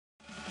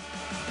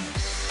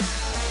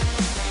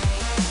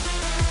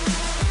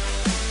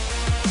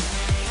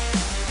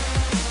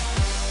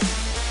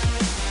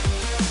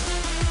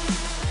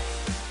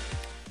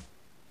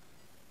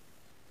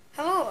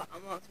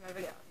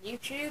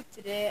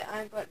Today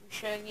I'm going to be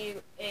showing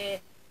you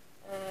a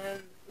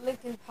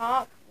Linkin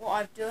Park, what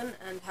I've done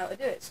and how to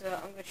do it. So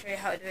I'm going to show you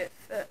how to do it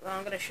first. Well,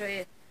 I'm going to show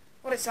you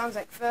what it sounds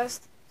like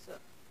first.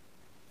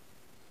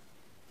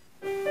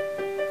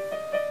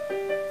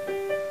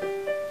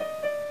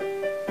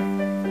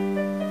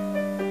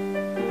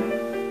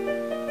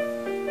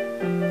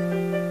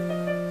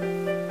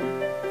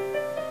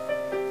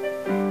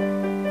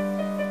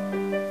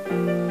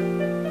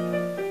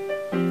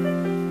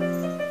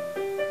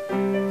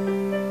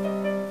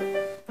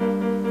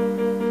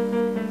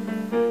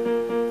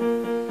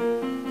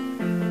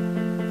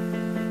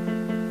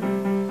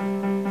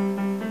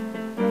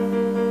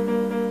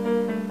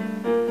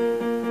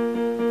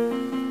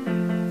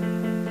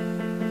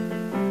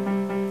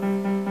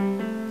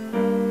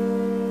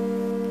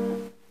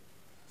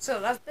 So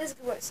that's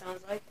basically what it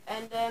sounds like,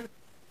 and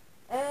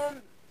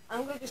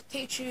I'm going to just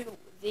teach you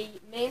the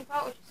main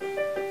part,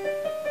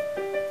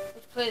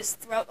 which plays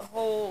throughout the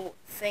whole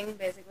thing,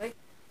 basically,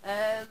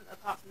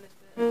 apart from this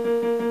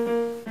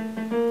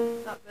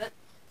bit, that bit.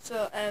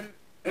 So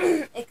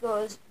it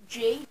goes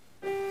G,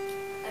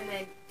 and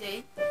then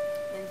D,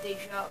 and then D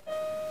sharp,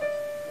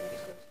 and it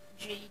just goes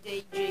G,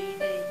 D, G,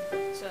 D.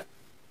 So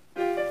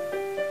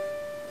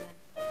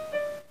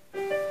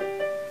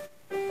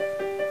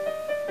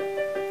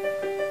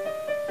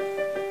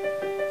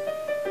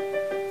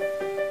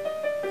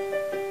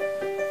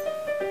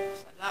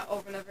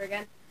over and over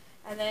again,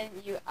 and then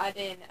you add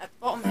in at the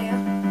bottom here,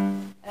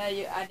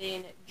 you add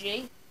in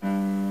G,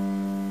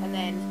 and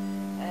then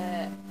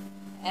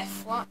F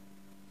flat,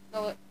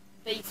 no,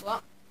 B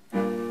flat,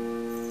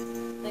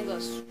 then go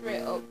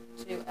straight up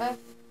to F,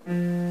 and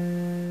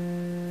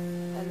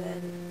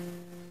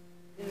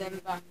then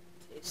back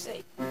to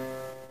C. So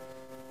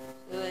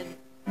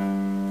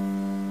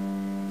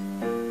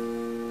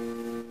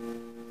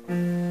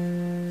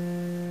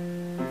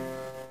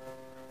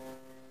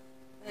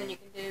then you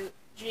can do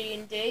G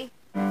and D,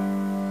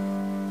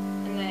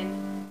 and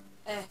then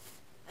F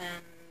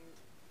and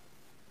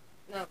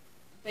no,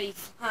 B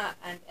flat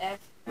and F,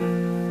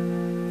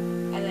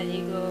 and then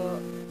you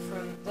go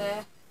from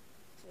there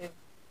to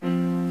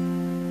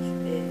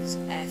which is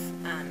F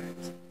and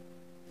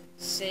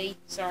C.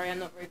 Sorry, I'm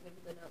not very good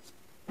with the notes.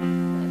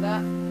 Like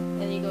that.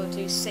 Then you go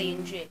to C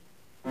and G.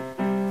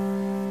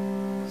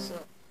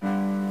 So.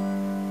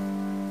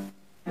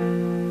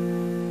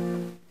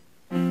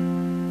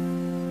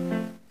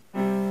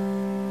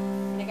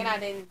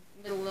 Add in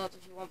middle notes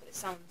if you want, but it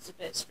sounds a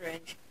bit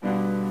strange.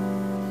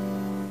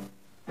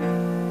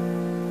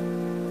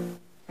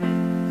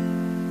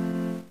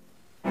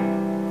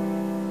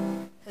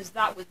 Because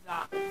that with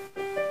that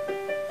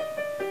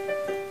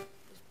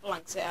just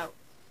blanks it out,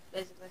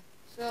 basically.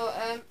 So,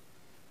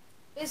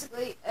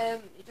 basically,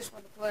 you just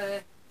want to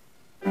play.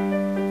 And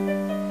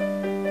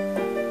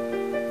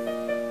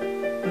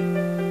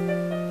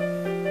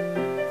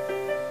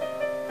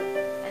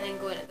then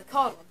go into the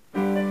chord one.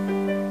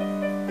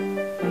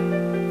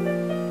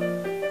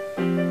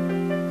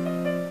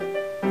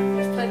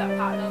 That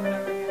pattern over and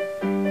over again.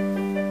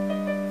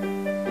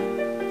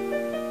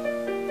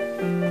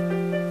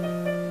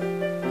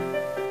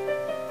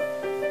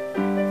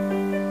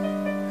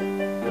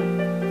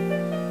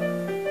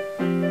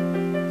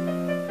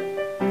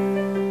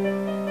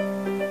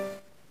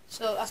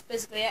 So that's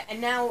basically it.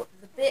 And now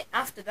the bit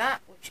after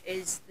that, which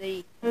is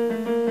the that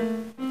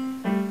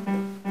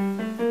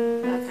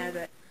kind of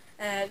bit,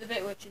 the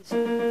bit which is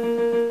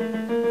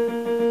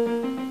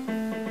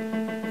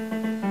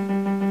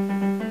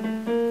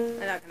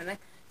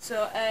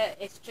so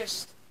it's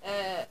just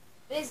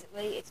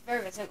basically it's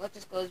very simple. It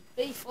just goes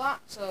B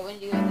flat. So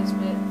when you get this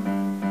bit,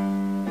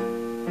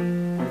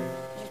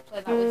 you just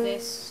play that with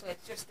this. So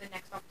it's just the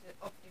next octave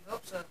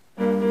up. So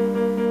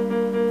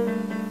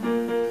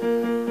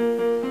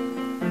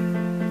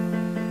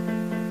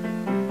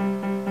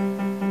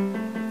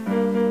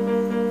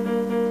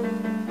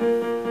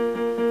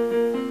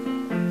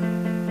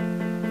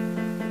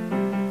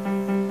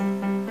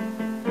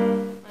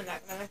and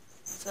that kind of thing.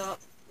 So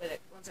with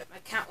it, one sec, my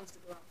cat wants to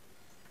go out.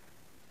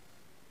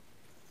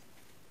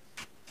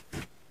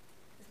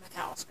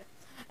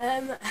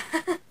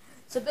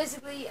 So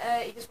basically,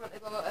 you just want to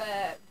go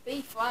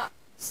B flat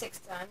 6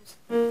 times,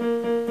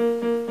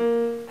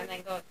 and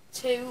then go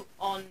 2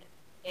 on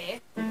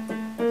A, and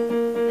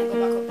then go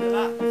back up to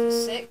that for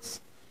 6,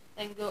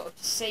 then go up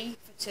to C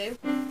for 2,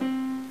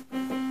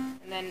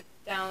 and then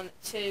down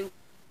to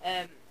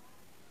A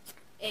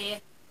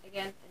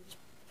again, and just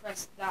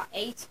press that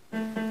 8,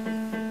 and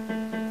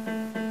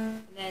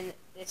then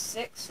this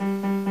 6,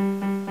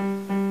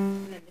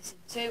 and then this is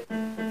 2.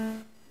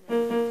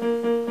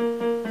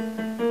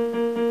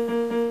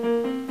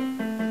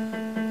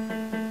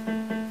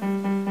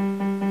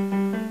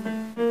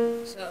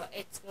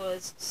 It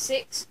was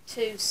 6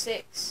 2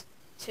 6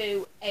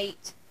 2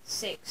 8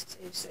 6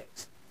 2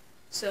 6.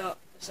 So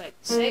it's like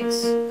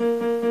 6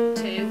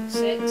 2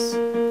 6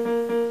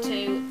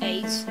 2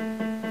 8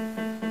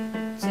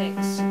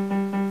 6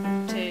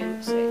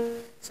 2 6.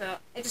 So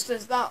it just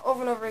does that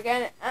over and over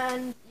again,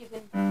 and you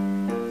can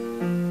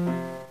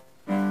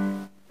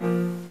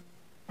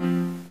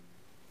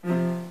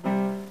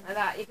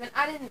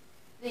in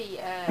the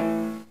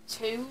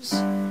twos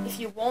if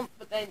you want,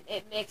 but then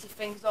it makes your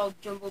fingers all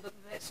jumbled up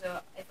a bit.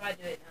 So if I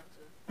do it now,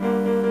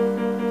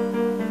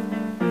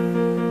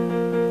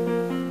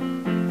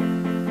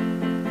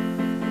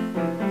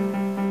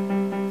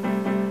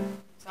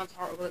 sounds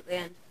horrible at the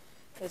end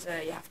because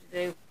you have to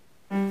do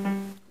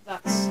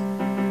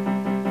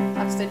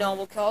that's the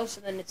normal chords,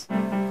 and then it's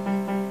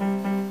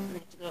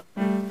like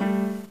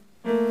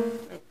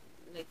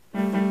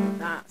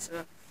that.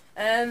 So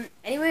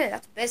anyway,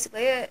 that's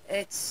basically it.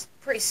 It's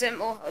pretty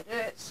simple how to do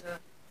it, so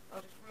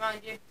I'll just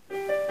remind you.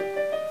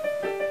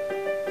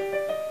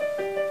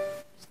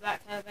 Just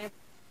that kind of thing.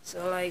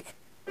 So like,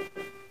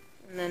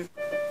 and then,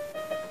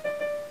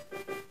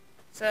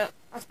 so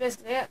that's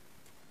basically it.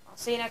 I'll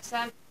see you next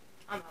time.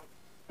 I'm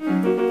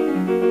out.